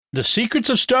The Secrets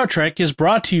of Star Trek is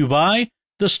brought to you by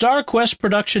the Star Quest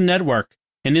Production Network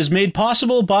and is made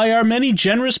possible by our many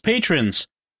generous patrons.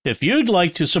 If you'd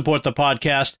like to support the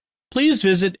podcast, please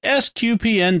visit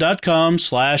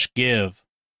sqpn.com/give.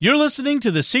 You're listening to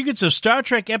The Secrets of Star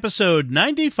Trek episode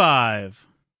 95.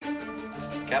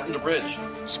 Captain to bridge.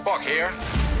 Spock here.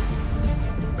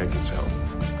 Make it so.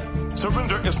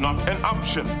 Surrender is not an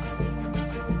option.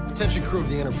 Attention crew of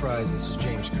the Enterprise, this is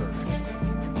James Kirk.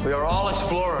 We are all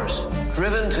explorers,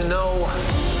 driven to know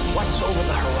what's over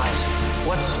the horizon,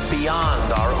 what's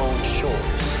beyond our own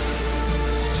shores.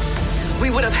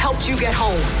 We would have helped you get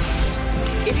home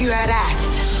if you had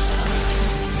asked.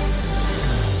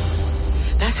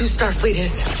 That's who Starfleet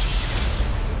is.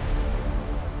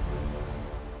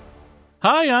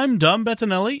 Hi, I'm Dom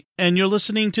Bettinelli, and you're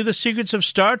listening to The Secrets of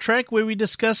Star Trek, where we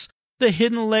discuss the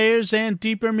hidden layers and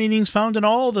deeper meanings found in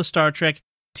all the Star Trek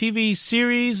TV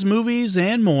series, movies,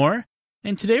 and more.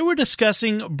 And today we're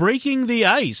discussing Breaking the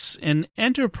Ice, an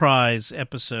Enterprise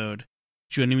episode.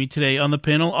 Joining me today on the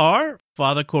panel are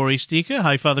Father Corey Stika.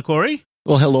 Hi, Father Corey.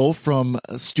 Well, hello from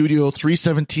Studio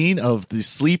 317 of the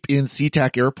Sleep in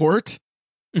SeaTac Airport.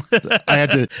 I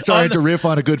had to riff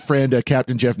on a good friend,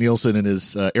 Captain Jeff Nielsen, and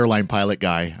his airline pilot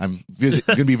guy. I'm going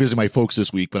to be visiting my folks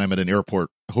this week, but I'm at an airport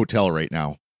hotel right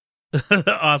now.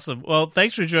 Awesome. Well,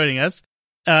 thanks for joining us.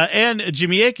 And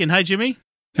Jimmy Aiken. Hi, Jimmy.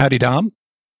 Howdy, Dom.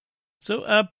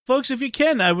 So, folks, if you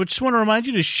can, I would just want to remind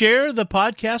you to share the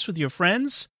podcast with your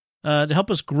friends to help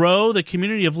us grow the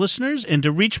community of listeners and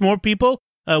to reach more people.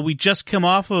 We just come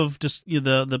off of just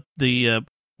the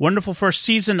wonderful first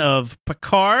season of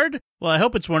Picard. Well, I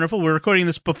hope it's wonderful. We're recording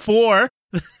this before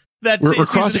that we're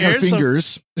crossing our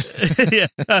fingers. So, yeah,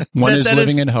 One is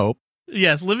living in hope.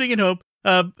 Yes, living in hope.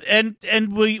 And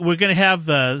we're going to have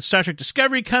Star Trek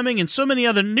Discovery coming and so many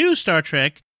other new Star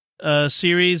Trek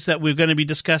series that we're going to be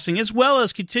discussing, as well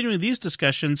as continuing these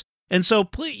discussions. And so,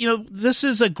 please, this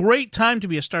is a great time to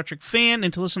be a Star Trek fan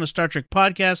and to listen to Star Trek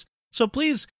podcasts. So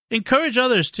please encourage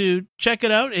others to check it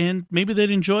out, and maybe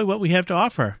they'd enjoy what we have to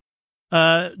offer.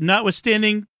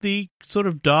 Notwithstanding the sort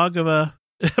of dog of a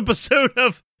episode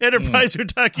of Enterprise we're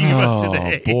talking about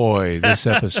today. Oh, boy, this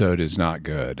episode is not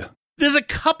good. There's a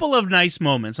couple of nice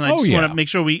moments, and I just want to make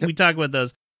sure we talk about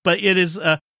those. But it is,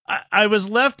 I was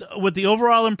left with the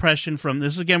overall impression from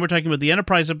this. Again, we're talking about the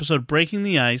Enterprise episode, Breaking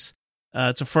the Ice.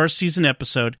 It's a first season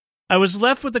episode. I was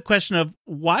left with the question of,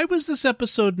 why was this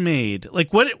episode made?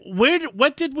 Like,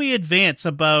 what did we advance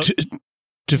about?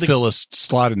 To fill a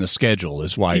slot in the schedule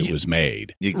is why it was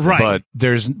made. Right. But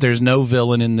there's no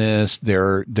villain in this.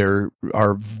 There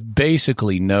are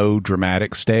basically no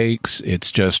dramatic stakes. It's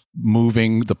just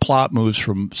the plot moves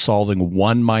from solving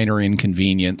one minor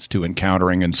inconvenience to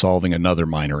encountering and solving another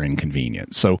minor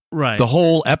inconvenience. So the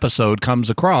whole episode comes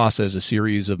across as a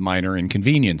series of minor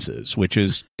inconveniences, which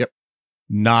is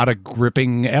not a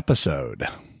gripping episode.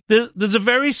 There's a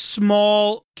very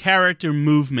small character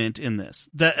movement in this,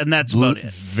 and that's about it.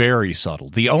 Very subtle.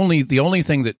 The only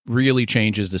thing that really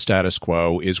changes the status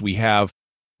quo is we have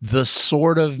the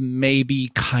sort of,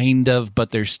 maybe, kind of,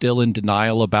 but they're still in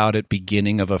denial about it,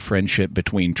 beginning of a friendship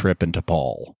between Trip and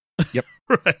T'Pol. Yep.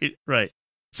 Right.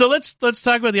 So let's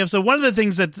talk about the episode. One of the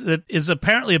things that is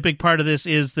apparently a big part of this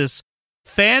is this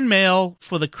fan mail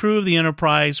for the crew of the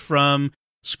Enterprise from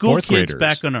school Fourth kids graders.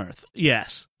 back on Earth.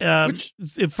 Yes. At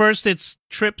first, it's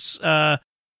Trip's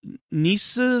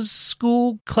niece's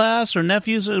school class or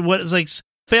nephew's, what is like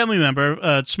family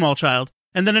member, small child,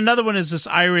 and then another one is this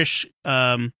Irish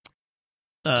class,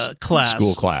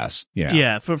 School class.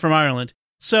 Yeah, from Ireland.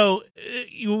 So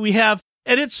we have,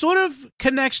 and it sort of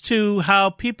connects to how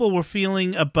people were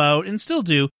feeling about, and still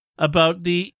do, about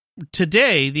the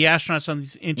astronauts on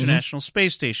the International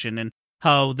Space Station and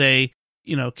how they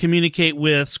communicate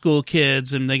with school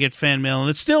kids and they get fan mail, and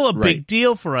it's still a big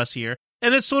deal for us here.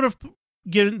 And it's sort of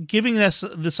giving us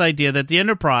this idea that the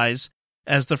Enterprise,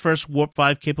 as the first Warp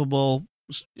 5 capable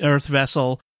Earth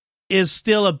vessel, is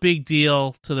still a big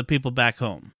deal to the people back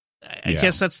home. I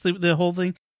guess that's the whole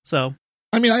thing. So,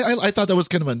 I mean, I thought that was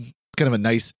kind of a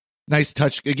nice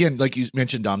touch. Again, like you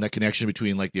mentioned, Dom, that connection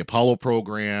between like the Apollo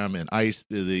program and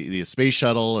the space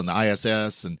shuttle and the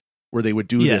ISS, and where they would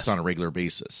do this on a regular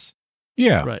basis.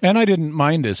 Yeah, and I didn't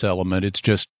mind this element. It's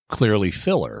just clearly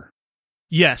filler.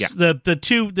 Yes,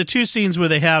 the two scenes where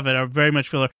they have it are very much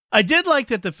filler. I did like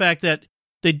the fact that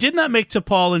they did not make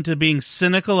T'Pol into being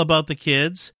cynical about the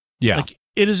kids. Yeah. Like,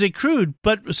 it is a crude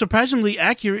but surprisingly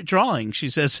accurate drawing, she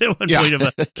says at one point, of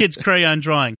a kid's crayon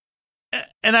drawing.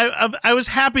 And I was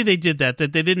happy they did that they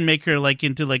didn't make her like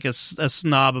into like a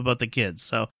snob about the kids.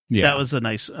 So that was a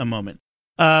nice moment.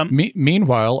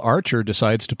 Meanwhile, Archer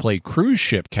decides to play cruise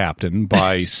ship captain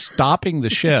by stopping the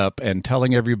ship and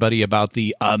telling everybody about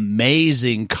the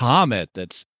amazing comet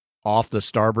that's off the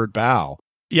starboard bow.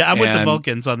 Yeah, I'm with the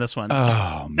Vulcans on this one.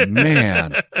 Oh,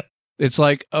 man. It's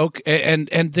like, okay,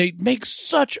 and they make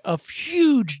such a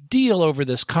huge deal over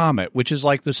this comet, which is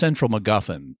like the central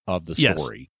MacGuffin of the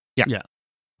story. Yes. Yeah.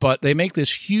 But they make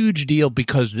this huge deal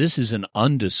because this is an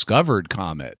undiscovered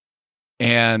comet.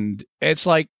 And it's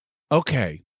like,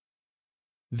 okay,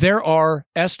 there are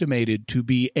estimated to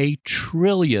be 1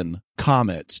 trillion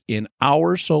comets in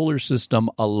our solar system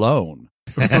alone.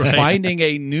 Right. Finding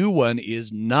a new one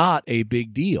is not a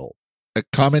big deal. A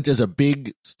comet is a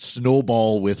big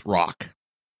snowball with rock.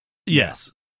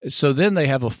 Yes. So then they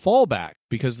have a fallback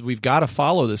because we've got to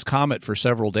follow this comet for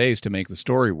several days to make the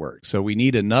story work. So we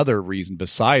need another reason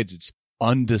besides it's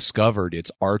undiscovered.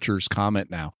 It's Archer's comet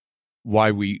now.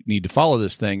 Why we need to follow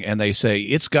this thing. And they say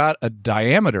it's got a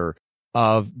diameter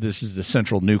of, this is the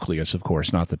central nucleus, of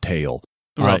course, not the tail.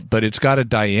 Right. But it's got a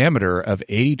diameter of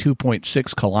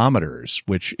 82.6 kilometers,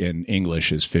 which in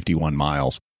English is 51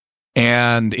 miles.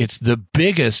 And it's the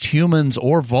biggest humans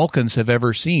or Vulcans have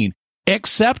ever seen,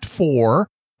 except for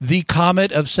the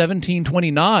comet of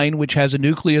 1729, which has a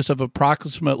nucleus of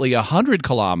approximately 100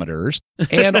 kilometers,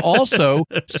 and also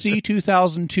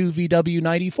C2002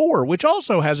 VW94, which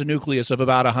also has a nucleus of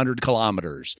about 100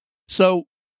 kilometers. So,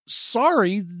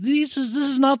 sorry, this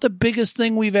is not the biggest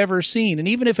thing we've ever seen. And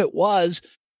even if it was,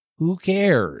 who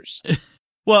cares?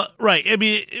 Well, right. I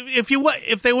mean, if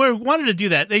they wanted to do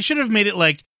that, they should have made it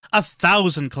like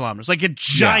 1,000 kilometers, like a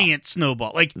giant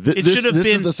snowball. Like it should have been. This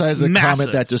is the size of the massive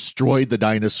comet that destroyed the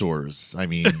dinosaurs. I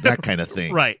mean, that kind of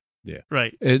thing. Right. Yeah.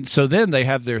 Right. And so then they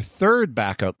have their third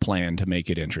backup plan to make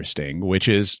it interesting, which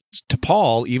is to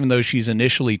Paul, even though she's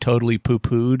initially totally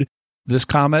poo-pooed this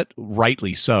comet,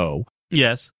 rightly so.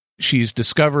 Yes. She's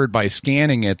discovered by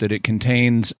scanning it that it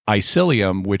contains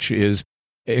icilium, which is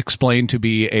explained to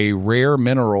be a rare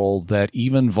mineral that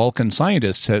even Vulcan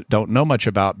scientists don't know much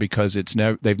about because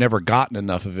they've never gotten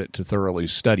enough of it to thoroughly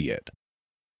study it.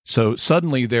 So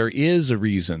suddenly there is a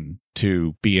reason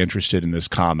to be interested in this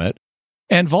comet,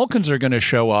 and Vulcans are going to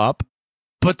show up,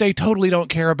 but they totally don't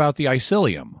care about the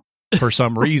icilium for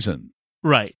some reason.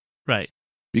 Right, right.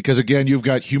 Because again, you've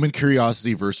got human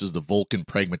curiosity versus the Vulcan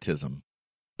pragmatism.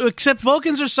 Except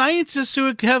Vulcans are scientists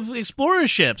who have explorer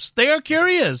ships. They are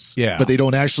curious. Yeah. But they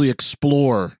don't actually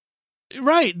explore.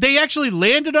 Right. They actually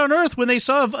landed on Earth when they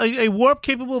saw a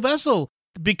warp-capable vessel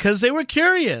because they were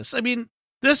curious. I mean,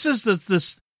 this is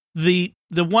the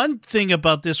one thing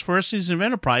about this first season of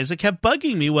Enterprise that kept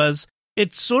bugging me was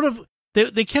it's sort of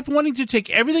they kept wanting to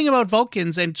take everything about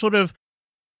Vulcans and sort of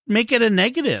make it a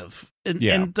negative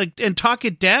and talk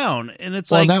it down, and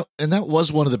it's like that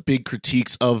was one of the big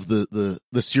critiques of the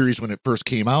series when it first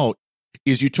came out,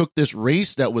 is you took this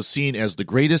race that was seen as the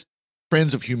greatest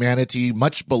friends of humanity,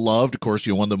 much beloved. Of course,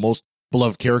 one of the most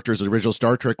beloved characters of the original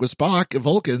Star Trek was Spock, a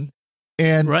Vulcan,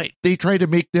 and they tried to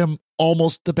make them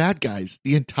almost the bad guys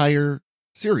the entire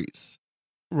series.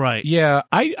 Right. Yeah,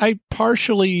 I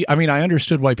partially, I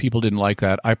understood why people didn't like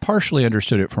that. I partially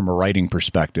understood it from a writing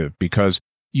perspective because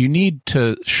you need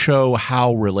to show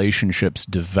how relationships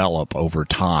develop over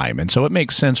time. And so it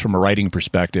makes sense from a writing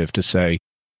perspective to say,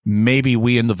 maybe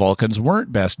we and the Vulcans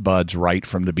weren't best buds right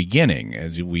from the beginning,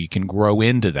 as we can grow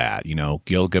into that,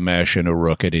 Gilgamesh and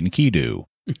Uruk and Enkidu.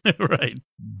 Right.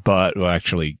 But, well,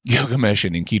 actually, Gilgamesh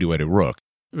and Enkidu had Uruk.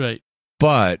 Right.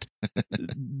 But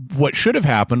what should have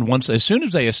happened as soon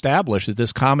as they established that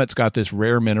this comet's got this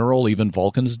rare mineral even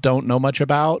Vulcans don't know much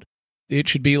about, it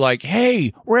should be like,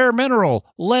 hey, rare mineral,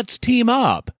 let's team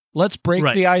up. Let's break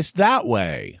the ice that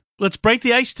way. Let's break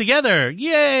the ice together.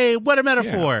 Yay, what a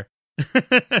metaphor.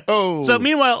 Yeah. So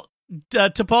meanwhile,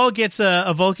 T'Pol gets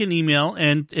a Vulcan email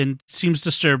and seems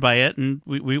disturbed by it, and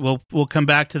we'll come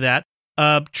back to that.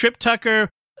 Trip Tucker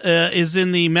is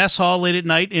in the mess hall late at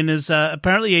night and is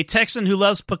apparently a Texan who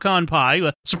loves pecan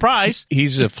pie. Surprise!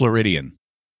 He's a Floridian.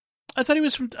 I thought he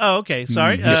was from... Oh, okay,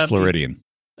 sorry. He's Floridian.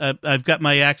 I've got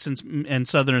my accents and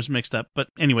Southerners mixed up. But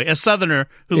anyway, a Southerner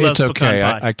who loves pecan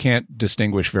pie. I can't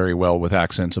distinguish very well with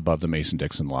accents above the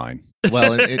Mason-Dixon line.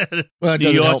 Well, it New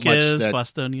doesn't help much Yorkers, that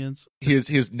Bostonians.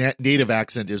 His native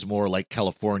accent is more like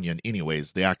Californian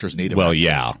anyways, the actor's native accent. Well,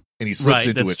 yeah. And he slips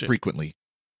into it true. frequently.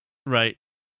 Right.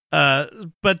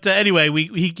 But anyway,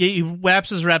 he waps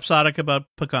his rhapsodic about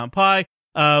pecan pie.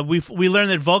 We learn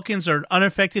that Vulcans are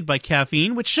unaffected by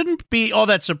caffeine, which shouldn't be all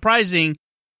that surprising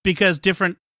because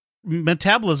different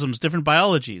metabolisms, different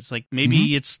biologies. Like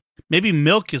maybe maybe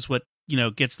milk is what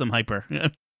gets them hyper,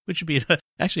 which would be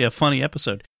actually a funny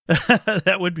episode.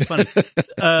 That would be funny.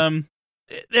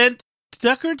 And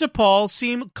Tucker and T'Pol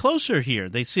seem closer here.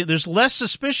 There's less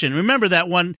suspicion. Remember that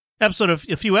one episode of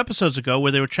a few episodes ago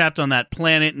where they were trapped on that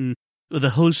planet and with the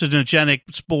hallucinogenic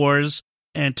spores,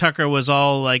 and Tucker was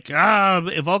all like,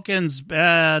 Vulcan's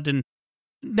bad. And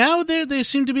now they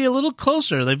seem to be a little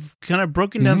closer. They've kind of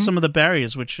broken down some of the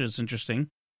barriers, which is interesting.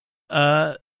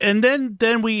 And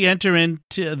then we enter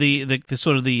into the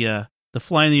sort of the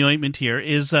fly in the ointment here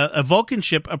is a Vulcan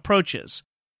ship approaches.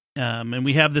 And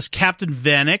we have this Captain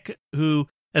Vanek, who,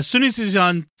 as soon as he's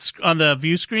on the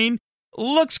view screen,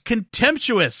 looks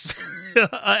contemptuous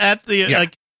at the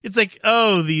like. It's like,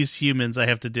 oh, these humans I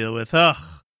have to deal with. Ugh.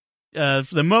 From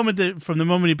the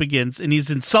moment he begins, and he's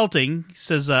insulting. He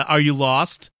says, "Are you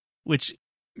lost?" Which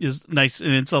is nice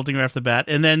and insulting right off the bat.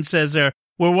 And then says,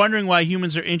 "We're wondering why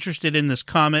humans are interested in this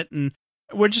comet, and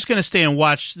we're just going to stay and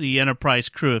watch the Enterprise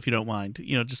crew if you don't mind."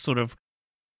 Just sort of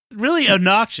really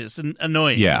obnoxious and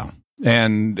annoying. Yeah,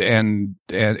 and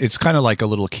it's kind of like a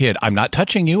little kid. I'm not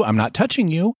touching you. I'm not touching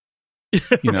you.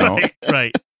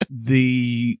 Right.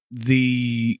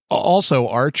 The also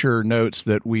Archer notes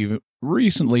that we've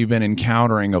recently been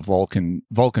encountering a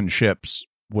Vulcan ships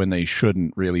when they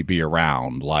shouldn't really be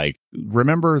around. Like,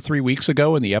 remember 3 weeks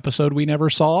ago in the episode we never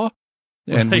saw,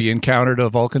 and we encountered a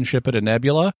Vulcan ship at a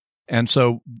nebula, and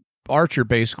so Archer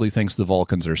basically thinks the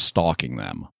Vulcans are stalking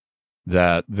them.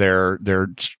 That they're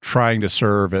trying to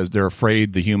serve as they're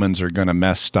afraid the humans are going to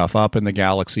mess stuff up in the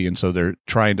galaxy, and so they're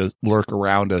trying to lurk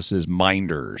around us as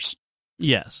minders.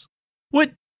 Yes.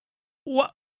 What? Well,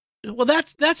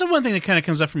 that's the one thing that kind of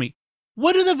comes up for me.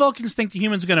 What do the Vulcans think the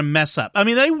humans are going to mess up? I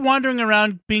mean, are they wandering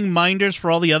around being minders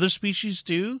for all the other species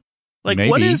too? Like,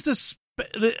 maybe. What is this?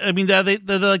 I mean, are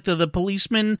they're like the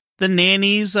policemen, the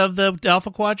nannies of the Alpha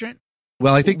Quadrant?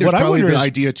 Well, I think there's probably the is,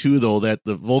 idea too, though, that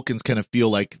the Vulcans kind of feel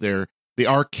like they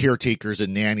are caretakers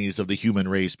and nannies of the human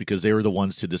race because they were the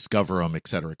ones to discover them, et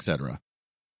cetera, et cetera.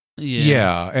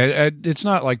 Yeah, and it's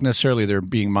not like necessarily they're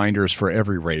being minders for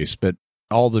every race, but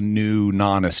all the new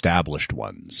non-established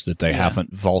ones that they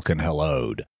haven't Vulcan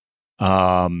helloed.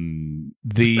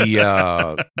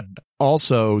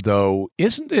 Also, though,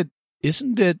 isn't it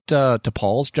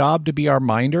T'Pol's job to be our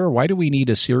minder? Why do we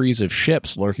need a series of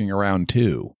ships lurking around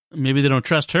too? Maybe they don't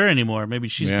trust her anymore. Maybe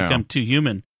she's become too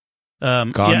human.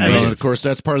 And of course,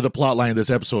 that's part of the plot line of this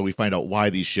episode. We find out why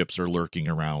these ships are lurking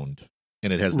around,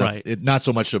 and it has not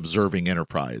so much observing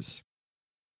Enterprise.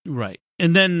 Right.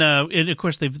 And then, of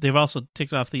course, they've also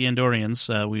ticked off the Andorians,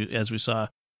 as we saw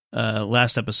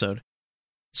last episode.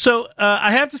 So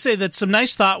I have to say that some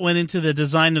nice thought went into the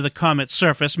design of the comet's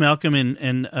surface. Malcolm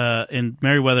and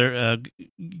Merriweather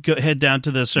head down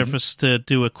to the surface to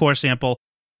do a core sample.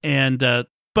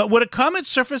 But would a comet's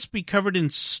surface be covered in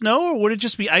snow, or would it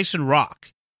just be ice and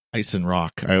rock? Ice and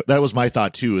rock. That was my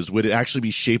thought too. Is would it actually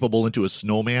be shapeable into a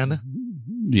snowman?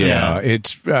 Yeah,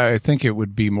 I think it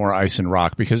would be more ice and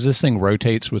rock because this thing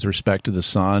rotates with respect to the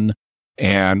sun,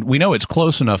 and we know it's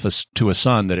close enough to a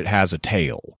sun that it has a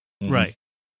tail. Right.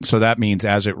 So that means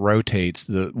as it rotates,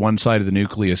 the one side of the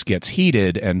nucleus gets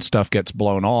heated and stuff gets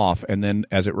blown off, and then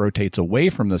as it rotates away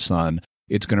from the sun,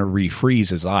 it's going to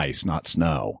refreeze as ice, not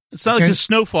snow. It's not like the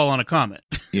snowfall on a comet.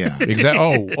 Yeah.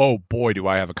 Exactly. Oh boy, do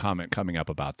I have a comment coming up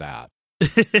about that.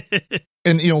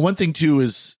 And, one thing, too,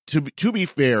 is to be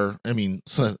fair, I mean,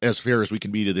 as fair as we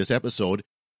can be to this episode,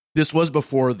 this was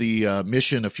before the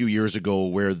mission a few years ago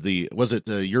where the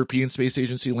European Space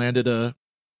Agency landed a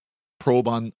probe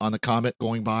on the comet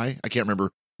going by? I can't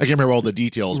remember all the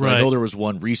details, but I know there was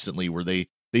one recently where they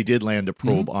did land a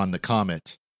probe on the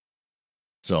comet.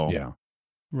 So, yeah.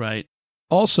 Right.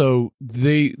 Also,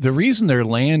 the reason they're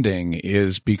landing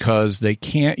is because they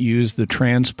can't use the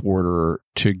transporter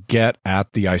to get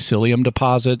at the icilium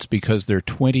deposits because they're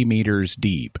 20 meters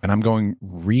deep. And I'm going,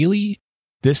 really?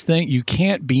 This thing, you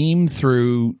can't beam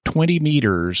through 20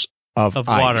 meters of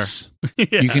ice.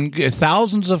 Water. You can get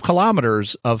thousands of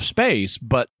kilometers of space,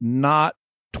 but not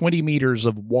 20 meters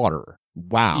of water.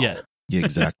 Wow. Yeah,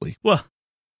 exactly. Well,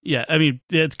 yeah, I mean,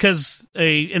 it's because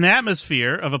an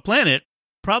atmosphere of a planet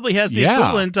probably has the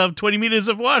equivalent of 20 meters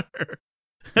of water.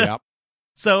 Yep.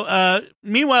 So,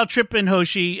 meanwhile, Trip and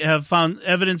Hoshi have found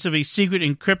evidence of a secret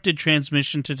encrypted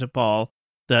transmission to T'Pol,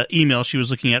 the email she was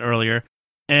looking at earlier.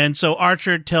 And so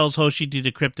Archer tells Hoshi to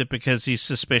decrypt it because he's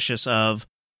suspicious of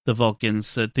the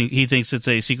Vulcans. He thinks it's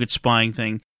a secret spying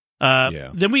thing.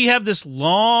 Then we have this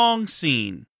long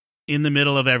scene in the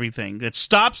middle of everything that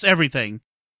stops everything.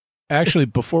 Actually,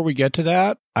 before we get to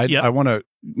that, I want to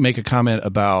make a comment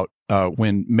about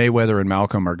when Mayweather and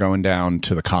Malcolm are going down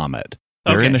to the comet.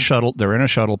 They're in a shuttle. They're in a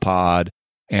shuttle pod,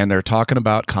 and they're talking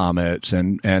about comets,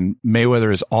 and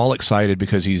Mayweather is all excited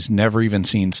because he's never even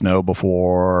seen snow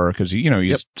before, because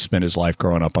he's spent his life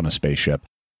growing up on a spaceship,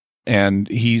 and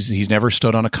he's never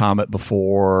stood on a comet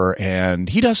before, and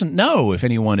he doesn't know if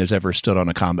anyone has ever stood on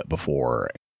a comet before.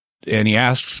 And he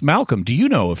asks Malcolm, "Do you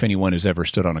know if anyone has ever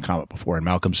stood on a comet before?" And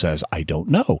Malcolm says, "I don't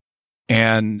know."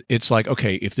 And it's like,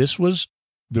 okay, if this was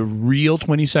the real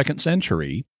 22nd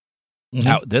century,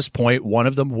 at this point, one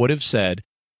of them would have said,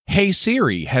 "Hey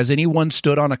Siri, has anyone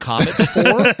stood on a comet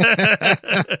before?"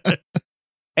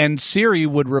 And Siri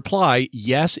would reply,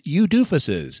 "Yes, you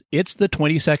doofuses. It's the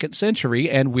 22nd century,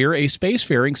 and we're a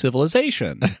spacefaring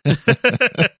civilization."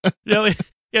 No,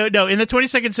 in the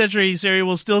 22nd century, Siri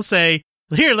will still say,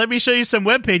 "Here, let me show you some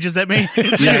web pages that may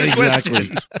answer your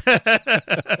question."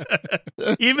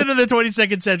 Even in the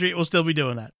 22nd century, it will still be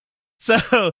doing that.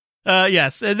 So,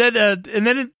 yes, and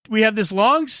then we have this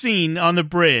long scene on the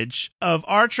bridge of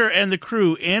Archer and the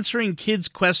crew answering kids'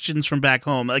 questions from back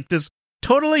home, like this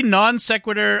totally non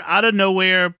sequitur, out of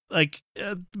nowhere, like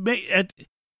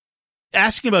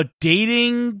asking about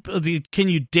dating. Can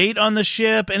you date on the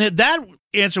ship? And that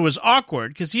answer was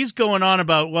awkward because he's going on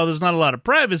about, well, there's not a lot of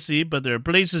privacy, but there are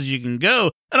places you can go.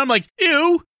 And I'm like,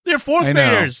 ew, they're fourth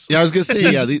graders. Yeah, I was gonna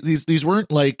say, yeah, these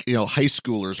weren't like high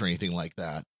schoolers or anything like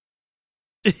that.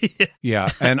 Yeah,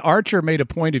 and Archer made a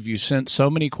point of, you sent so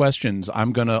many questions,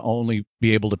 I'm going to only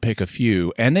be able to pick a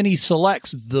few. And then he selects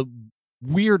the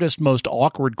weirdest, most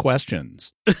awkward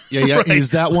questions. Yeah. Right. Is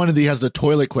that one? He has the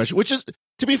toilet question, which is,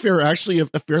 to be fair, actually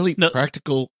a fairly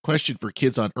practical question for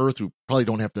kids on Earth who probably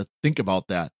don't have to think about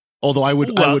that. Although I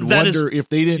would wonder if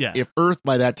they didn't, if Earth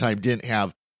by that time didn't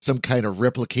have some kind of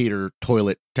replicator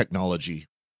toilet technology.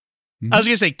 I was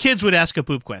going to say, kids would ask a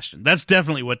poop question. That's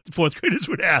definitely what fourth graders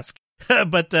would ask.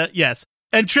 But yes,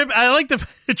 and Trip, I like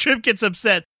the Trip gets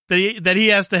upset that he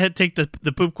has to take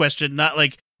the poop question, not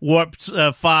like Warp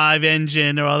 5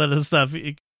 engine or all that other stuff.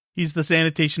 He's the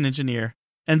sanitation engineer.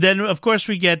 And then, of course,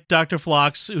 we get Dr.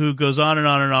 Phlox, who goes on and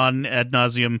on and on ad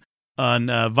nauseum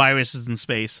on viruses in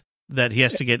space that he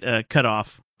has to get cut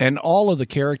off. And all of the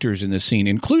characters in this scene,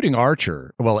 including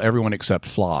Archer, well, everyone except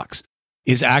Phlox,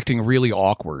 is acting really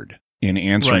awkward in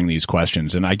answering these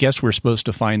questions. And I guess we're supposed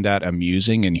to find that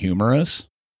amusing and humorous.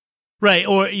 Right,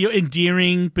 or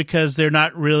endearing because they're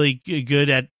not really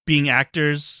good at being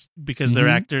actors, because they're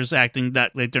actors acting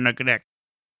that like they're not good at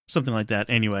something like that.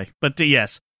 Anyway, but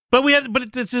yes, but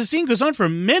the scene goes on for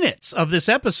minutes of this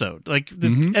episode, like,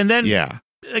 and then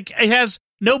like it has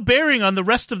no bearing on the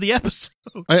rest of the episode.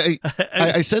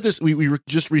 I said this. We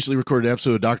just recently recorded an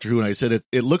episode of Doctor Who, and I said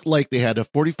it looked like they had a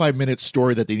 45-minute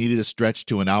story that they needed to stretch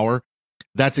to an hour.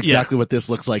 That's exactly what this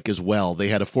looks like as well. They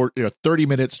had a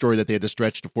 30-minute story that they had to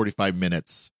stretch to 45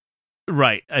 minutes.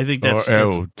 Right. I think that's...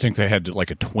 I think they had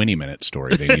like a 20-minute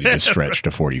story they needed to stretch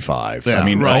to 45. Yeah, I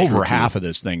mean, over half of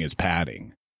this thing is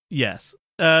padding. Yes.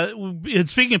 And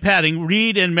speaking of padding,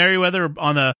 Reed and Merriweather are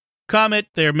on the comet.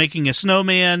 They're making a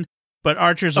snowman, but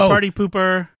Archer's a party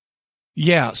pooper.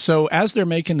 Yeah, so as they're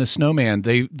making the snowman,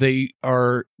 they do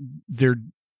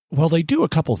a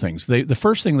couple things. The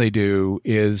first thing they do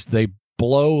is they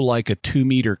blow like a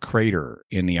 2-meter crater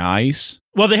in the ice.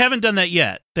 Well, they haven't done that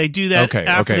yet. They do that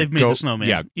after they've made the snowman.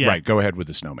 Yeah, right. Go ahead with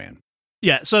the snowman.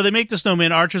 Yeah, so they make the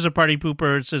snowman. Archer's a party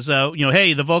pooper. It says,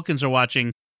 hey, the Vulcans are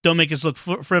watching. Don't make us look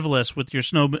frivolous with your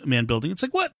snowman building. It's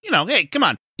like, what? Hey, come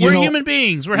on. We're human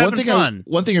beings. We're having fun.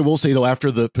 One thing I will say, though,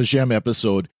 after the Pajem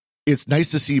episode, it's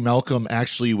nice to see Malcolm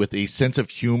actually with a sense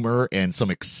of humor and some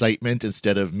excitement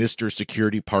instead of Mr.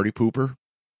 Security Party Pooper.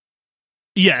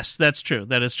 Yes, that's true.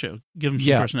 That is true. Give him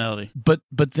some personality.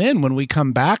 But then when we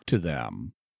come back to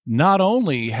them, not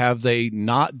only have they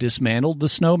not dismantled the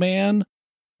snowman,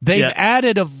 they've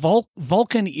added a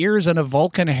Vulcan ears and a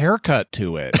Vulcan haircut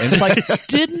to it. And it's like,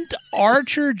 didn't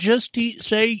Archer just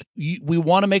say, we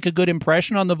want to make a good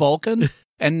impression on the Vulcans,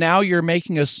 and now you're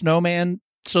making a snowman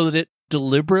so that it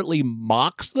deliberately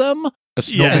mocks them? A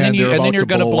snowman, and then you're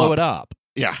going to blow it up.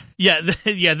 Yeah.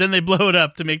 Then they blow it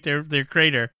up to make their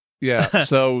crater. Yeah,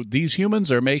 so these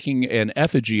humans are making an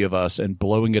effigy of us and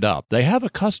blowing it up. They have a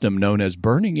custom known as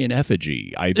burning in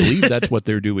effigy. I believe that's what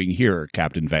they're doing here,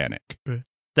 Captain Vanek.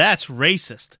 That's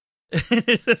racist.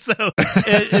 So,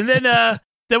 and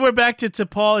then we're back to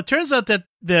T'Pol. It turns out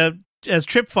that as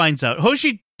Trip finds out,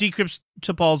 Hoshi decrypts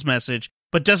T'Pol's message,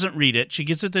 but doesn't read it. She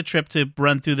gives it to Trip to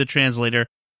run through the translator,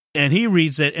 and he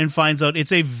reads it and finds out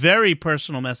it's a very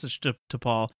personal message to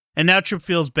T'Pol. And now Trip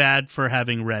feels bad for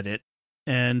having read it.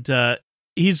 And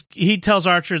he tells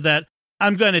Archer that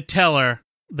I'm going to tell her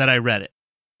that I read it.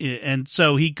 And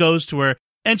so he goes to her,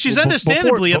 and she's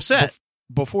understandably upset.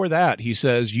 before that, he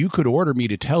says, you could order me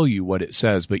to tell you what it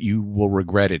says, but you will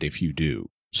regret it if you do.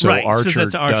 So Right, Archer, says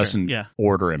that to Archer, doesn't yeah.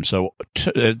 order him. So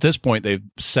at this point, they've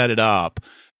set it up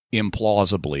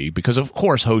implausibly because, of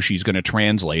course, Hoshi's going to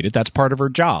translate it. That's part of her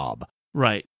job.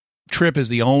 Right. Trip is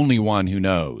the only one who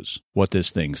knows what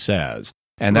this thing says.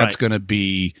 And that's Right. going to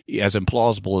be, as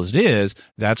implausible as it is,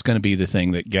 that's going to be the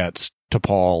thing that gets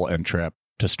T'Pol and Trip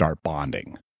to start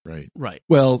bonding. Right. Right.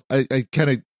 Well, I kind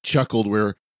of chuckled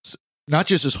where not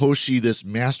just is Hoshi this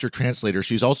master translator,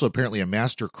 she's also apparently a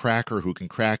master cracker who can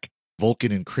crack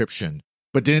Vulcan encryption,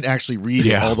 but didn't actually read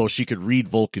it, although she could read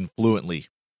Vulcan fluently.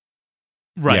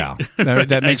 Right. Yeah,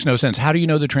 that makes no sense. How do you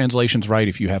know the translation's right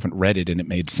if you haven't read it and it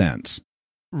made sense?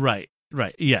 Right.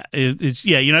 Right. Yeah.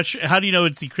 You're not sure. How do you know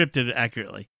it's decrypted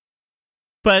accurately?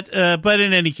 But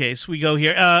in any case, we go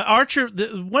here. Archer.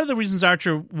 One of the reasons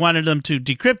Archer wanted them to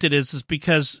decrypt it is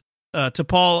because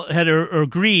T'Pol had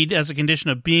agreed as a condition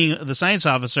of being the science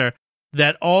officer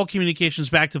that all communications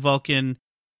back to Vulcan,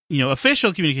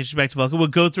 official communications back to Vulcan,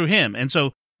 would go through him. And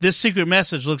so this secret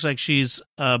message looks like she's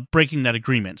breaking that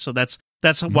agreement. So that's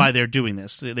why they're doing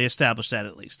this. They established that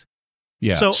at least.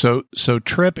 Yeah. So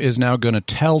Trip is now going to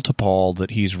tell T'Pol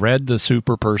that he's read the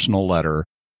super personal letter,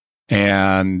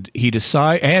 and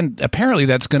and apparently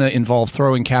that's going to involve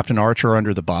throwing Captain Archer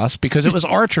under the bus because it was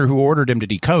Archer who ordered him to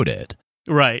decode it.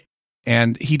 Right.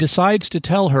 And he decides to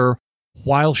tell her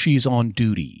while she's on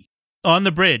duty. On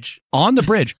the bridge. On the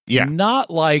bridge. Yeah. Not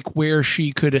like where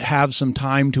she could have some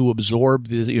time to absorb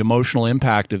the emotional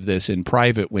impact of this in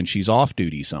private when she's off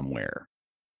duty somewhere.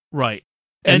 Right.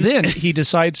 And then he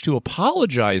decides to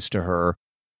apologize to her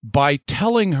by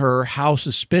telling her how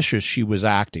suspicious she was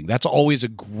acting. That's always a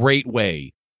great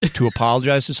way to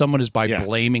apologize to someone, is by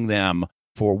blaming them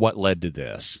for what led to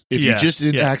this. If you just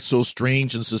didn't act so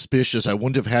strange and suspicious, I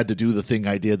wouldn't have had to do the thing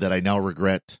I did that I now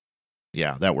regret.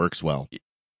 Yeah, that works well.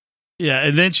 Yeah,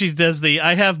 and then she does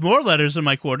I have more letters in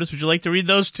my quarters. Would you like to read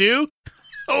those too?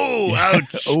 Oh,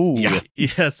 ouch. Oh, yeah.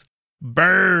 Yes.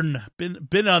 Burn.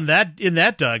 Been on that, in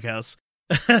that doghouse.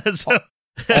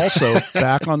 Also,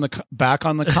 back on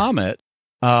the Comet,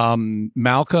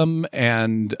 Malcolm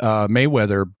and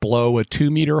Mayweather blow a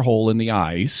 2-meter hole in the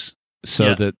ice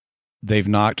so that they've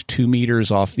knocked 2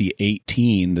 meters off the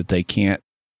 18 that they can't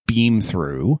beam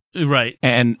through. Right.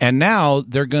 And now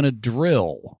they're going to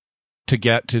drill to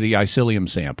get to the icilium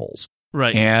samples.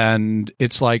 Right. And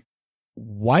it's like,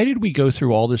 why did we go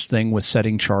through all this thing with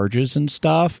setting charges and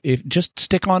stuff? If just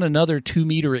stick on another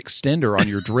 2-meter extender on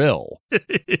your drill.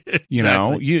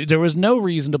 Exactly. There was no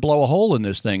reason to blow a hole in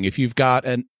this thing if you've got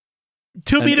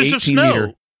 2 meters of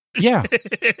snow. Yeah.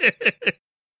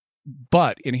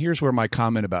 But, and here's where my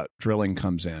comment about drilling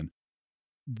comes in.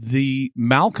 The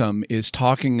Malcolm is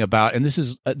talking about, and this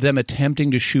is them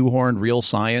attempting to shoehorn real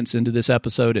science into this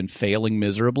episode and failing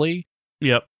miserably.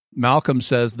 Yep. Malcolm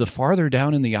says, the farther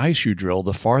down in the ice you drill,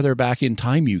 the farther back in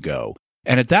time you go.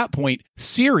 And at that point,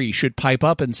 Siri should pipe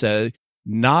up and say,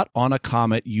 not on a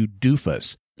comet, you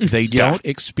doofus. They don't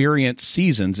experience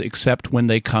seasons except when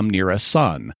they come near a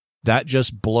sun. That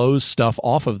just blows stuff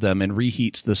off of them and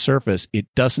reheats the surface. It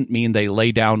doesn't mean they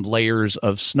lay down layers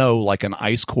of snow like an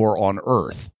ice core on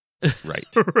Earth. Right.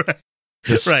 Right.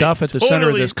 The stuff at the center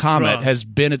of this comet wrong. has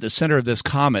been at the center of this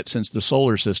comet since the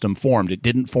solar system formed. It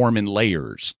didn't form in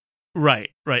layers. Right.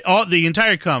 The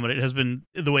entire comet has been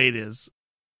the way it is.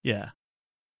 Yeah.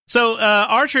 So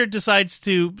Archer decides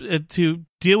to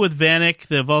deal with Vanek,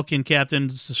 the Vulcan captain,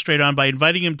 straight on by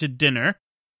inviting him to dinner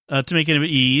to make him at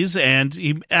ease, and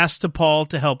he asks T'Pol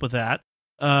to help with that,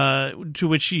 to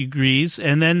which she agrees.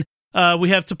 And then we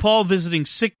have T'Pol visiting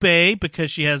sick bay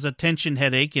because she has a tension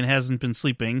headache and hasn't been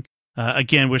sleeping.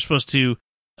 Again, we're supposed to...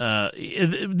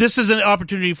 this is an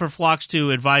opportunity for Phlox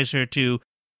to advise her to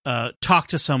talk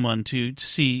to someone to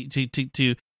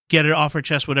get it off her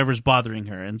chest whatever's bothering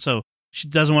her. And so she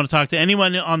doesn't want to talk to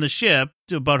anyone on the ship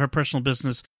about her personal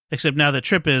business, except now that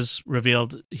Trip is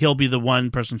revealed, he'll be the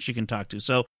one person she can talk to.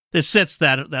 So this sets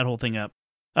that whole thing up.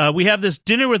 We have this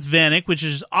dinner with Vanek, which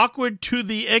is awkward to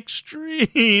the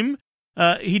extreme.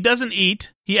 He doesn't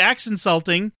eat. He acts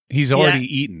insulting. He's already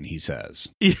eaten, he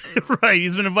says. Right.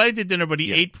 He's been invited to dinner, but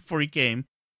he ate before he came.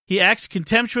 He acts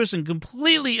contemptuous and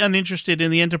completely uninterested in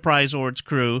the Enterprise or its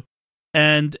crew.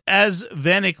 And as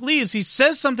Vanek leaves, he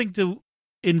says something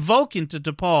in Vulcan to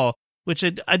T'Pol, which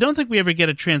I don't think we ever get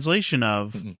a translation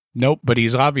of. Nope, but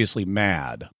he's obviously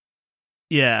mad.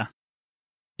 Yeah.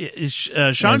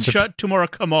 Shan shut tomorrow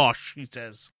kamosh, he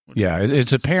says. Yeah,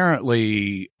 it's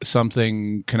apparently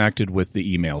something connected with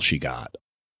the email she got.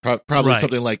 Probably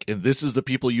something like, and this is the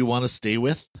people you want to stay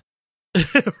with?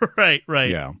 Right.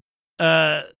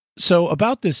 Yeah. So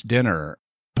about this dinner,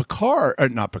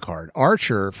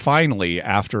 Archer finally,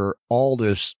 after all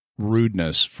this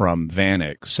rudeness from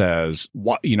Vanek, says,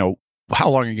 "What? How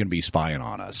long are you going to be spying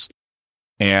on us?"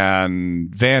 And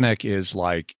Vanek is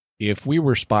like, "If we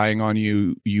were spying on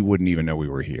you, you wouldn't even know we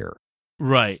were here."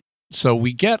 Right. So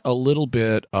we get a little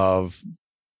bit of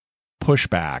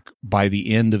pushback by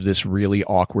the end of this really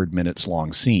awkward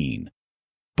minutes-long scene.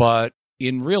 But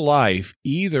in real life,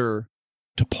 either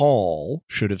T'Pol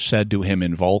should have said to him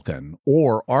in Vulcan,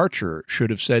 or Archer should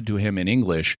have said to him in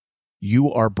English,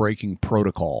 "You are breaking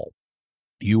protocol.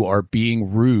 You are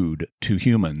being rude to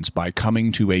humans by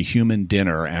coming to a human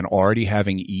dinner and already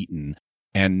having eaten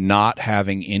and not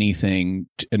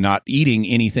eating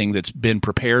anything that's been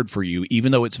prepared for you,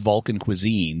 even though it's Vulcan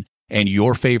cuisine and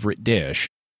your favorite dish,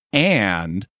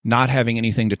 and not having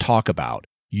anything to talk about.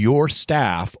 Your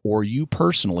staff or you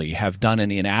personally have done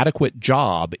an inadequate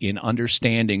job in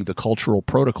understanding the cultural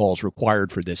protocols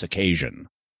required for this occasion."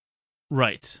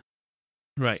 Right.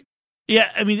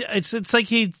 Yeah, I mean, it's like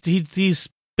he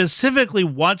specifically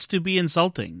wants to be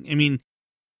insulting. I mean,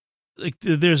 like,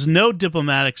 there's no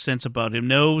diplomatic sense about him,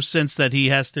 no sense that he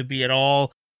has to be at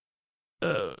all,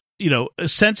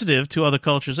 sensitive to other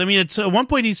cultures. I mean, it's at one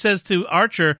point he says to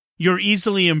Archer, "You're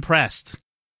easily impressed."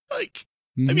 Like,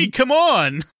 I mean, come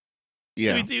on.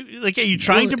 Yeah. I mean, like, are you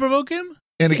trying to provoke him?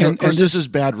 And again, of course, this is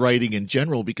bad writing in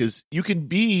general, because you can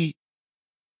be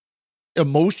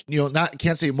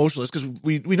can't say emotionless, because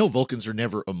we know Vulcans are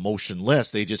never emotionless.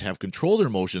 They just have control of their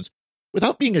emotions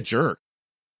without being a jerk,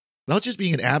 without just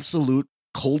being an absolute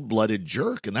cold-blooded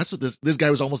jerk. And that's what this guy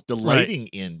was almost delighting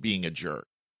in, being a jerk.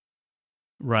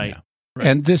 Right. Yeah. Right.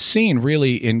 And this scene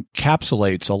really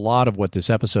encapsulates a lot of what this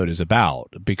episode is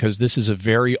about, because this is a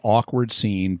very awkward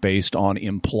scene based on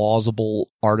implausible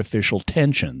artificial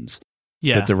tensions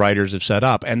that the writers have set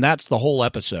up. And that's the whole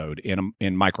episode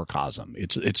in microcosm.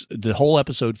 It's the whole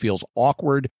episode feels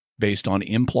awkward based on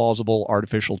implausible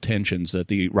artificial tensions that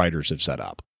the writers have set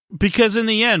up. Because in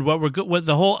the end, what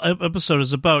the whole episode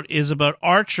is about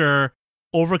Archer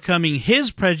overcoming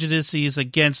his prejudices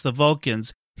against the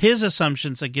Vulcans, his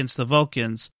assumptions against the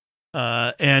Vulcans,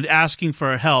 and asking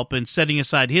for help and setting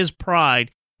aside his pride,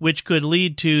 which could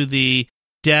lead to the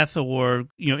death or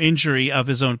injury of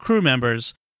his own crew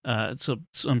members. So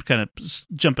I'm kind of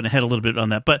jumping ahead a little bit on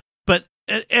that, but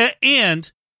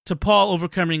and T'Pol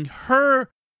overcoming her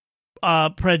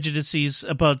prejudices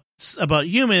about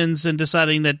humans and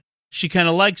deciding that she kind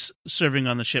of likes serving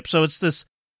on the ship. So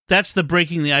that's the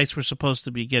breaking the ice we're supposed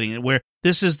to be getting, where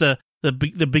this is the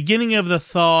beginning of the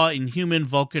thaw in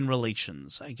human-Vulcan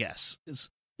relations, I guess, is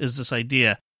this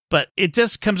idea. But it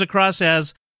just comes across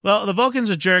as, well, the Vulcan's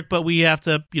a jerk, but we have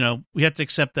to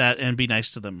accept that and be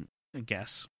nice to them, I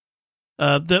guess.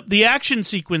 The action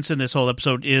sequence in this whole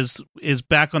episode is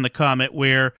back on the Comet,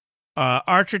 where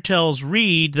Archer tells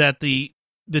Reed that the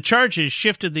charges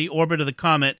shifted the orbit of the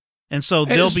Comet, and so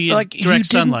they'll be in direct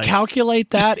sunlight. You didn't calculate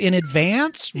that in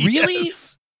advance? Really?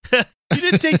 Yes. You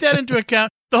didn't take that into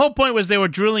account. The whole point was they were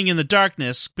drilling in the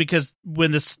darkness, because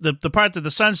when the part that the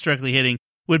sun's directly hitting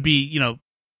would be,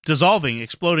 dissolving,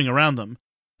 exploding around them.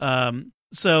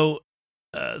 So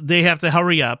they have to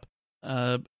hurry up.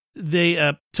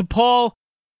 T'Pol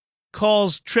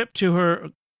calls Trip to her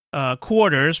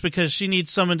quarters because she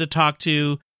needs someone to talk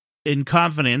to in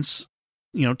confidence,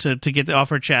 to get off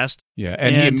her chest. Yeah,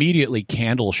 and he immediately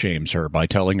candle shames her by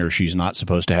telling her she's not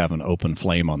supposed to have an open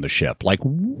flame on the ship. Like,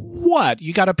 what?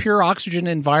 You got a pure oxygen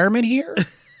environment here?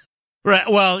 Right.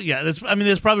 Well, yeah.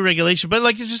 There's probably regulation, but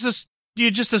like, you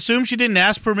just assume she didn't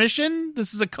ask permission.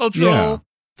 This is a cultural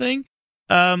thing.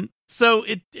 So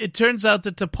it turns out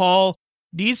that T'Pol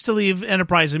needs to leave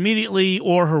Enterprise immediately,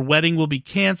 or her wedding will be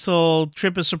canceled.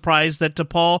 Trip is surprised that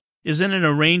T'Pol is in an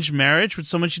arranged marriage with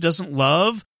someone she doesn't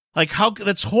love. Like,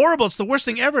 that's horrible. It's the worst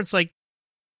thing ever. It's like,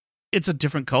 it's a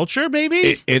different culture,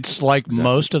 maybe? It's like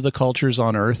most of the cultures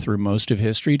on Earth through most of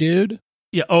history, dude.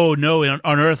 Yeah. Oh, no.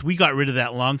 On Earth, we got rid of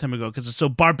that a long time ago because it's so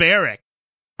barbaric.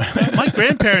 My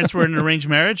grandparents were in an arranged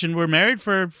marriage and were married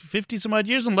for 50 some odd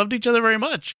years and loved each other very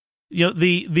much.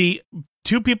 The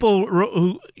two people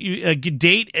who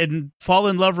date and fall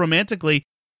in love romantically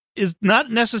is not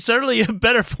necessarily a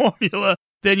better formula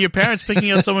than your parents picking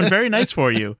out someone very nice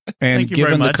for you. And Thank you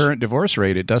given very much. the current divorce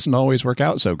rate, it doesn't always work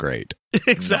out so great.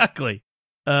 Exactly.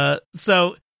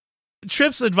 So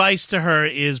Trip's advice to her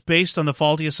is based on the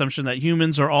faulty assumption that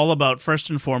humans are all about, first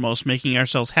and foremost, making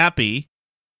ourselves happy,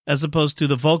 as opposed to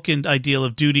the Vulcan ideal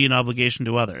of duty and obligation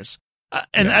to others. I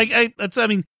think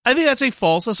that's a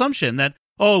false assumption that,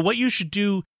 what you should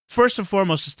do first and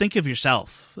foremost is think of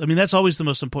yourself. I mean, that's always the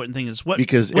most important thing is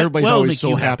because what everybody's will always make so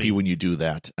you happy when you do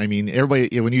that. I mean,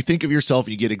 everybody, when you think of yourself,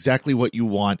 you get exactly what you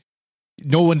want.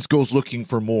 No one goes looking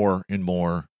for more and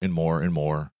more and more and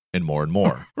more and more and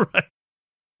more.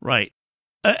 Right.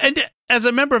 And as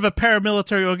a member of a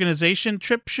paramilitary organization,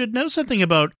 Trip should know something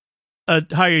about a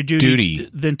higher duty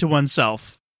than to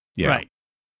oneself. Yeah. Right.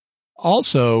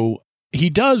 Also, he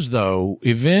does, though,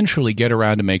 eventually get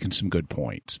around to making some good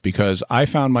points, because I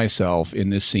found myself in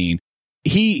this scene.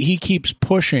 He keeps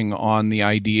pushing on the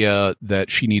idea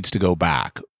that she needs to go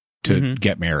back to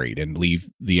get married and leave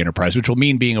the Enterprise, which will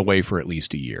mean being away for at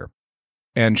least a year.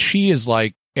 And she is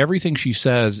like, everything she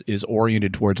says is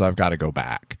oriented towards, I've got to go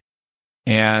back.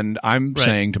 And I'm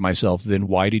saying to myself, then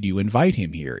why did you invite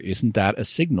him here? Isn't that a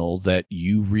signal that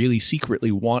you really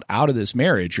secretly want out of this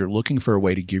marriage? You're looking for a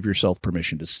way to give yourself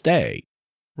permission to stay.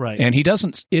 Right. And he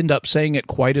doesn't end up saying it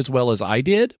quite as well as I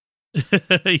did.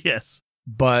 Yes.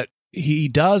 But he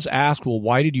does ask, well,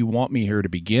 why did you want me here to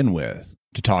begin with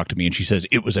to talk to me? And she says,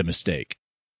 it was a mistake.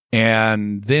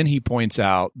 And then he points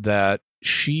out that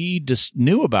she just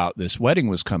knew about this wedding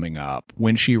was coming up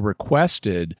when she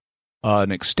requested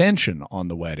an extension on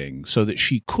the wedding so that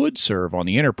she could serve on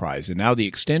the Enterprise. And now the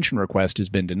extension request has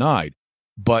been denied.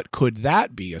 But could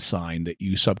that be a sign that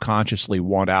you subconsciously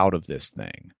want out of this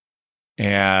thing?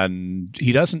 And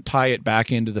he doesn't tie it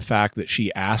back into the fact that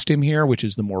she asked him here, which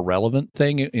is the more relevant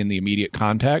thing in the immediate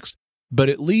context. But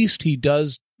at least he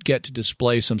does get to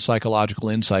display some psychological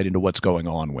insight into what's going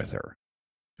on with her.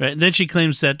 Right. And then she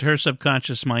claims that her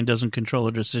subconscious mind doesn't control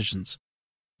her decisions.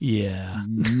 Yeah.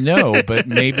 No, but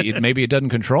maybe it doesn't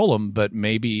control them, but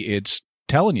maybe it's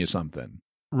telling you something.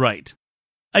 Right.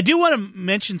 I do want to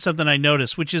mention something I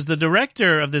noticed, which is the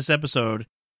director of this episode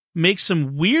makes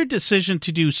some weird decision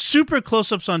to do super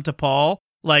close-ups on T'Pol,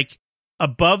 like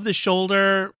above the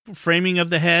shoulder framing of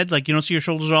the head, like you don't see her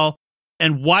shoulders at all,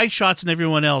 and wide shots and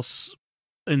everyone else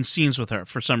in scenes with her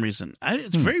for some reason.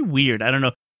 It's very weird. I don't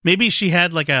know. Maybe she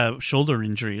had like a shoulder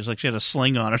injury. It's like she had a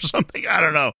sling on or something. I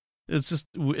don't know.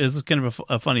 It's kind of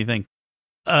a funny thing.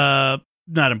 Not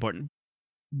important.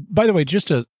 By the way,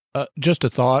 just a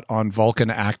thought on Vulcan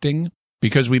acting,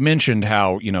 because we mentioned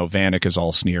how, Vanek is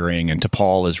all sneering and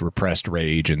T'Pol is repressed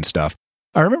rage and stuff.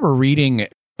 I remember reading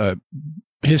a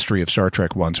history of Star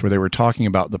Trek once where they were talking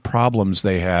about the problems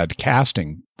they had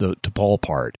casting the T'Pol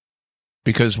part,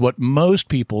 because what most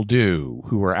people do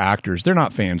who are actors, they're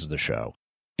not fans of the show,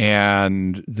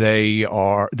 and they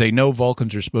know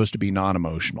Vulcans are supposed to be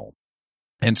non-emotional.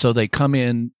 And so they come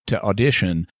in to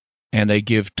audition and they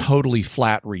give totally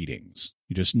flat readings.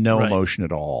 Just no emotion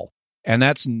at all. And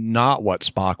that's not what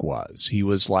Spock was. He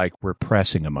was like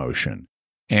repressing emotion.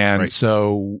 And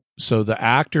so the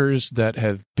actors that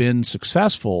have been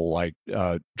successful, like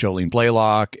Jolene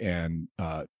Blaylock and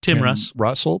Tim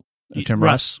Russell,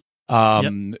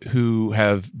 who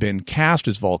have been cast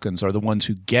as Vulcans, are the ones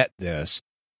who get this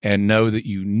and know that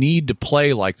you need to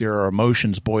play like there are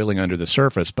emotions boiling under the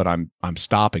surface, but I'm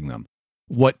stopping them.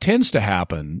 What tends to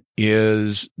happen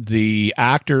is the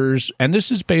actors, and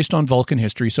this is based on Vulcan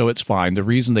history, so it's fine. The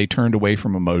reason they turned away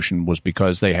from emotion was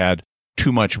because they had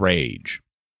too much rage.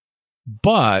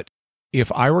 But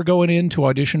if I were going in to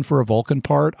audition for a Vulcan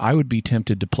part, I would be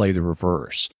tempted to play the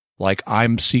reverse. Like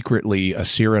I'm secretly a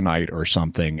Cyrenite or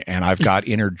something, and I've got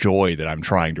inner joy that I'm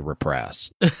trying to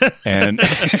repress. And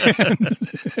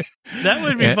that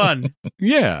would be fun.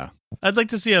 Yeah. I'd like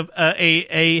to see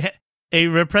a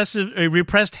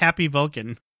repressed happy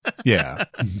Vulcan. Yeah.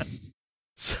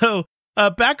 So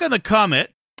back on the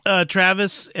Comet,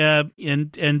 Travis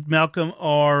and Malcolm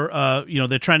are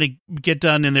they're trying to get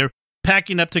done and they're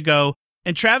packing up to go,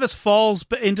 and Travis falls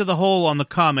into the hole on the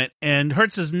Comet and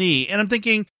hurts his knee. And I'm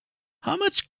thinking, how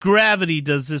much gravity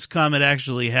does this Comet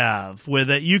actually have, where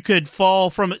that you could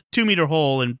fall from a 2-meter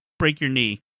hole and break your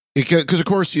knee? Because of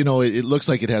course, it looks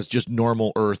like it has just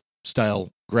normal Earth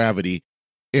style gravity,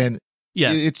 and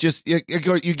yes, it's just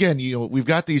again, we've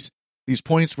got these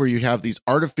points where you have these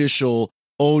artificial.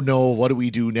 Oh no, what do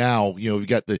we do now? We've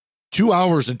got the 2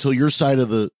 hours until your side of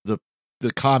the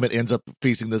comet ends up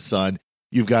facing the sun.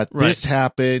 You've got this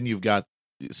happen. You've got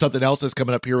something else that's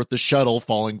coming up here with the shuttle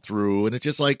falling through, and it's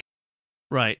just like,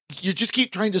 you just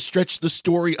keep trying to stretch the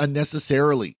story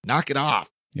unnecessarily. Knock it off.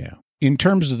 Yeah. In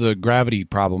terms of the gravity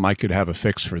problem, I could have a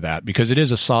fix for that because it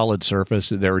is a solid surface.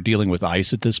 They were dealing with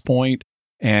ice at this point,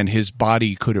 and his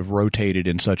body could have rotated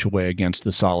in such a way against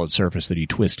the solid surface that he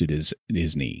twisted his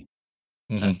knee.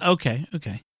 Mm-hmm. Okay.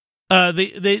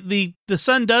 The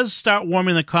sun does start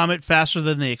warming the comet faster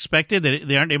than they expected.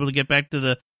 They aren't able to get back to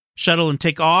the shuttle and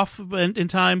take off in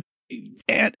time.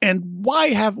 And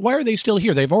why are they still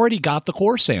here? They've already got the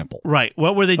core sample. Right.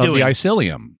 What were they of doing? The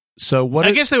icilium. So what?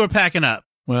 I guess they were packing up.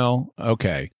 Well,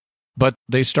 okay. But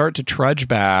they start to trudge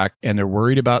back, and they're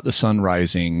worried about the sun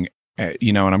rising.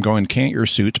 And I'm going, can't your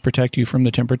suits protect you from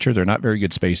the temperature? They're not very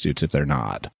good spacesuits if they're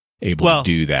not able to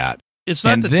do that. It's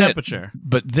not temperature.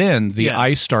 But then the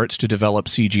ice starts to develop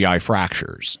CGI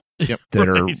fractures that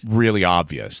are really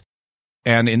obvious.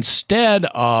 And instead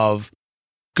of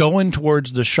going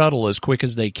towards the shuttle as quick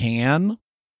as they can,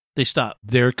 they stop.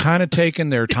 They're kind of taking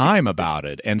their time about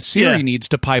it. And Siri needs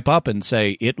to pipe up and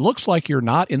say, it looks like you're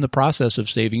not in the process of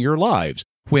saving your lives.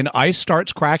 When ice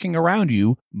starts cracking around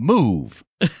you, move.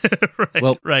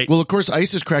 Right. Well, of course,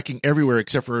 ice is cracking everywhere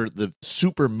except for the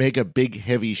super mega big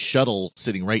heavy shuttle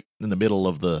sitting right in the middle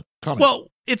of the comet. Well,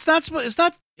 it's not.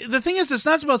 The thing is, it's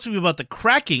not supposed to be about the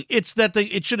cracking. It's that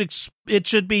it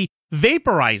should be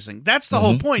vaporizing. That's the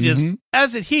whole point. Is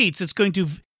as it heats, it's going to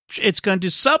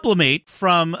sublimate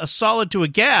from a solid to a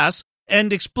gas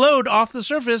and explode off the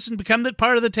surface and become that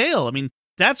part of the tail. I mean,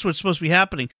 that's what's supposed to be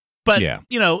happening. But,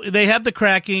 they have the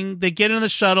cracking, they get in the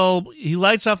shuttle, he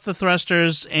lights off the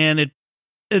thrusters, and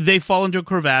they fall into a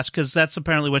crevasse, because that's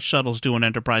apparently what shuttles do in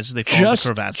Enterprise, they fall into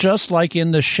crevasses. Just like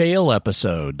in the shale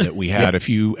episode that we had a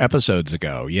few episodes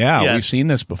ago. Yeah, we've seen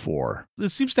this before.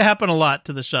 This seems to happen a lot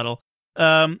to the shuttle.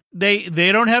 They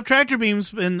don't have tractor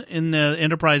beams in the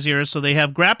Enterprise era, so they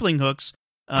have grappling hooks,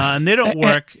 and they don't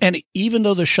work. And even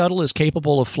though the shuttle is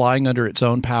capable of flying under its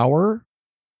own power,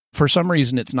 for some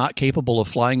reason, it's not capable of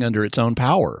flying under its own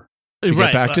power to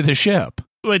get back to the ship.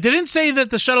 They didn't say that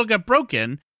the shuttle got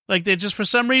broken. Like, for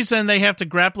some reason, they have to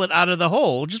grapple it out of the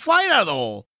hole. Just fly it out of the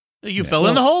hole. You fell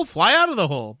in the hole, fly out of the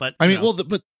hole. But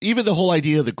but even the whole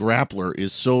idea of the grappler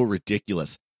is so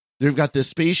ridiculous. They've got this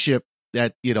spaceship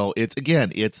that,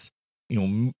 it's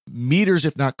meters,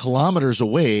 if not kilometers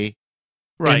away.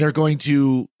 Right. And they're going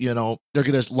to,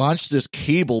 launch this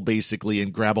cable basically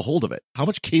and grab a hold of it. How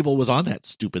much cable was on that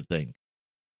stupid thing?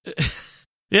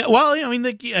 Yeah, well,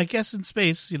 I guess in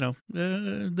space,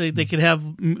 they could have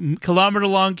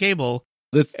kilometer-long cable.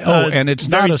 And it's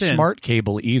not a thin. smart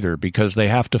cable either, because they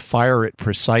have to fire it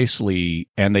precisely,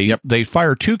 and they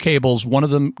fire two cables. One of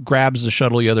them grabs the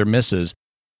shuttle, the other misses.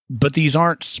 But these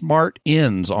aren't smart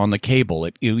ends on the cable.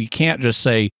 You can't just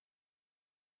say,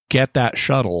 get that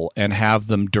shuttle and have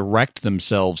them direct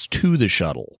themselves to the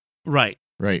shuttle. Right.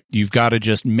 You've got to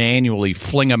just manually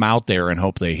fling them out there and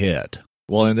hope they hit.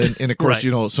 Well, and of course,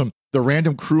 the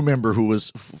random crew member who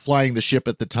was flying the ship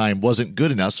at the time wasn't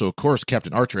good enough, so of course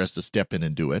Captain Archer has to step in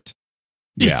and do it.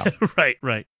 Yeah.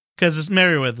 Right. Because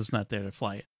Merriweather's not there to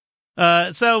fly it.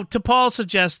 So T'Pol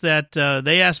suggests that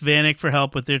they ask Vanek for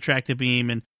help with their tractor beam,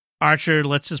 and Archer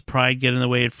lets his pride get in the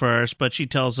way at first, but she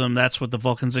tells him that's what the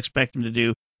Vulcans expect him to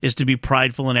do, is to be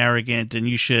prideful and arrogant, and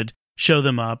you should show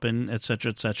them up, and et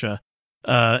cetera, et cetera.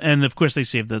 And of course they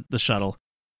save the shuttle.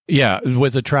 Yeah,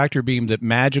 with a tractor beam that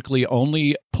magically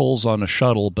only pulls on a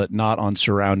shuttle, but not on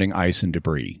surrounding ice and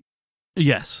debris.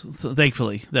 Yes,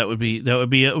 thankfully. That would be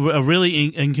a really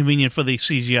inconvenient for the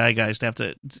CGI guys to have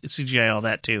to CGI all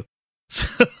that too.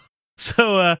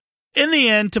 So in the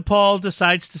end, T'Pol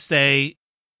decides to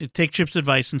take Chip's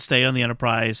advice and stay on the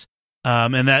Enterprise.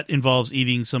 And that involves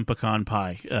eating some pecan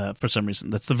pie for some reason.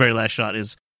 That's the very last shot,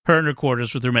 is her in her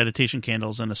quarters with her meditation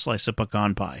candles and a slice of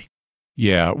pecan pie.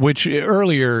 Yeah, which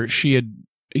earlier he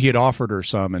had offered her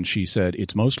some, and she said,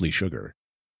 it's mostly sugar.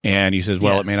 And he says,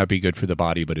 well, It may not be good for the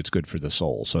body, but it's good for the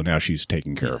soul. So now she's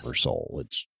taking care of her soul.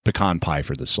 It's pecan pie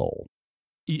for the soul.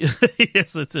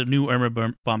 Yes, that's a new Irma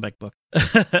Bombeck book.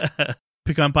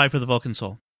 Pecan pie for the Vulcan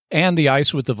soul. And the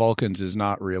ice with the Vulcans is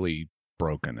not really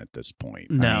broken at this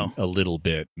point. No. I mean, a little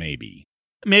bit, maybe.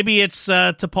 Maybe it's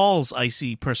T'Pol's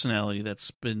icy personality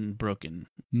that's been broken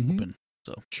open.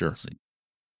 So sure. We'll see.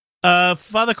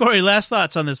 Father Corey, last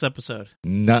thoughts on this episode?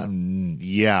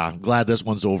 Yeah, I'm glad this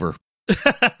one's over.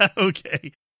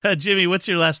 Okay. Jimmy, what's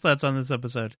your last thoughts on this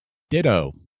episode?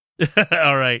 Ditto.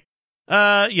 All right.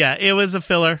 Yeah, it was a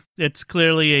filler. It's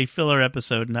clearly a filler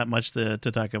episode. Not much to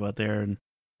talk about there, and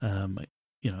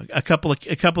a couple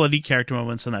of neat character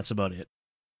moments, and that's about it.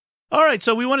 All right,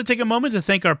 so we want to take a moment to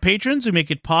thank our patrons who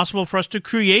make it possible for us to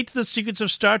create the secrets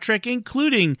of Star Trek,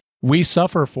 including we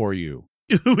suffer for you.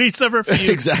 We suffer for you,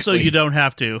 exactly, so you don't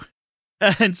have to.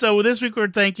 And so this week we're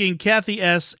thanking Kathy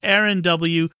S., Aaron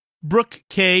W., Brooke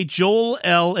K., Joel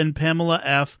L., and Pamela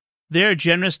F. Their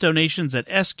generous donations at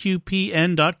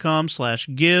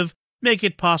sqpn.com/give make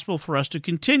it possible for us to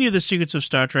continue the secrets of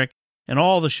Star Trek and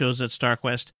all the shows at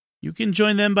StarQuest. You can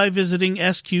join them by visiting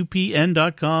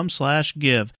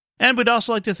sqpn.com/give. And we'd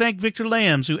also like to thank Victor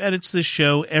Lambs, who edits this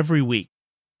show every week.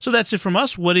 So that's it from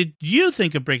us. What did you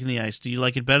think of Breaking the Ice? Do you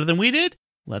like it better than we did?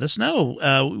 Let us know.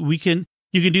 You can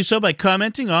do so by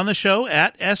commenting on the show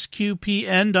at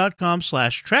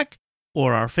sqpn.com/Trek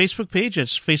or our Facebook page at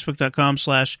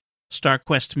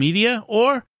facebook.com/StarQuestMedia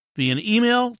or via an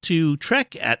email to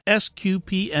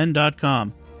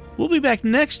trek@sqpn.com. We'll be back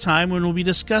next time when we'll be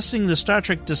discussing the Star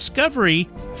Trek Discovery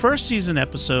first season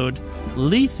episode,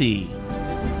 Lethe.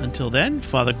 Until then,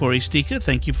 Father Corey Stika,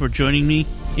 thank you for joining me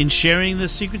in sharing the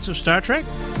secrets of Star Trek.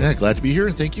 Yeah, glad to be here,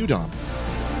 and thank you, Dom.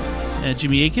 And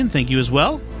Jimmy Aiken, thank you as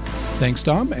well. Thanks,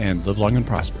 Dom, and live long and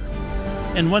prosper.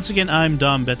 And once again, I'm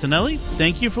Dom Bettinelli.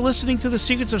 Thank you for listening to the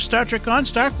Secrets of Star Trek on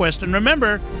StarQuest. And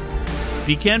remember,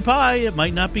 pecan pie, it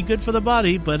might not be good for the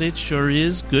body, but it sure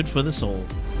is good for the soul.